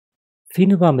في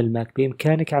نظام الماك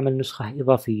بإمكانك عمل نسخة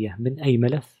إضافية من أي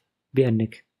ملف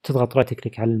بأنك تضغط رايت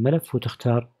كليك على الملف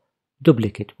وتختار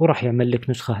دوبليكيت، وراح يعمل لك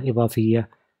نسخة إضافية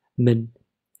من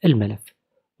الملف.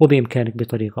 وبإمكانك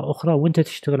بطريقة أخرى وأنت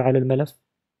تشتغل على الملف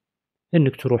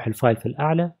إنك تروح الفايل في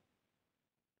الأعلى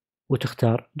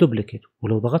وتختار دوبليكيت،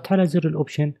 ولو ضغطت على زر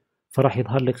الأوبشن فراح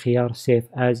يظهر لك خيار سيف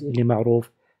از اللي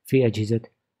معروف في أجهزة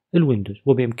الويندوز،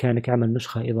 وبإمكانك عمل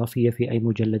نسخة إضافية في أي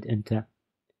مجلد أنت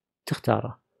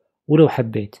تختاره. ولو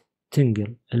حبيت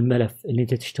تنقل الملف اللي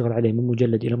أنت تشتغل عليه من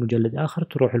مجلد إلى مجلد آخر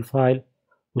تروح الفايل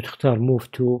وتختار موف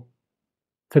تو،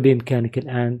 فبإمكانك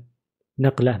الآن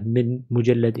نقله من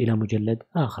مجلد إلى مجلد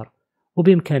آخر.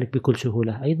 وبإمكانك بكل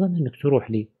سهولة أيضا أنك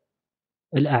تروح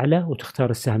للأعلى وتختار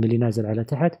السهم اللي نازل على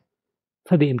تحت،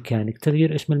 فبإمكانك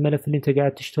تغيير اسم الملف اللي أنت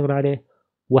قاعد تشتغل عليه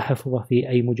وحفظه في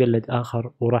أي مجلد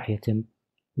آخر، وراح يتم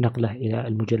نقله إلى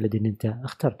المجلد اللي أنت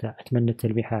اخترته. أتمنى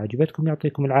التلميحة عجبتكم،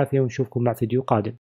 يعطيكم العافية ونشوفكم مع فيديو قادم.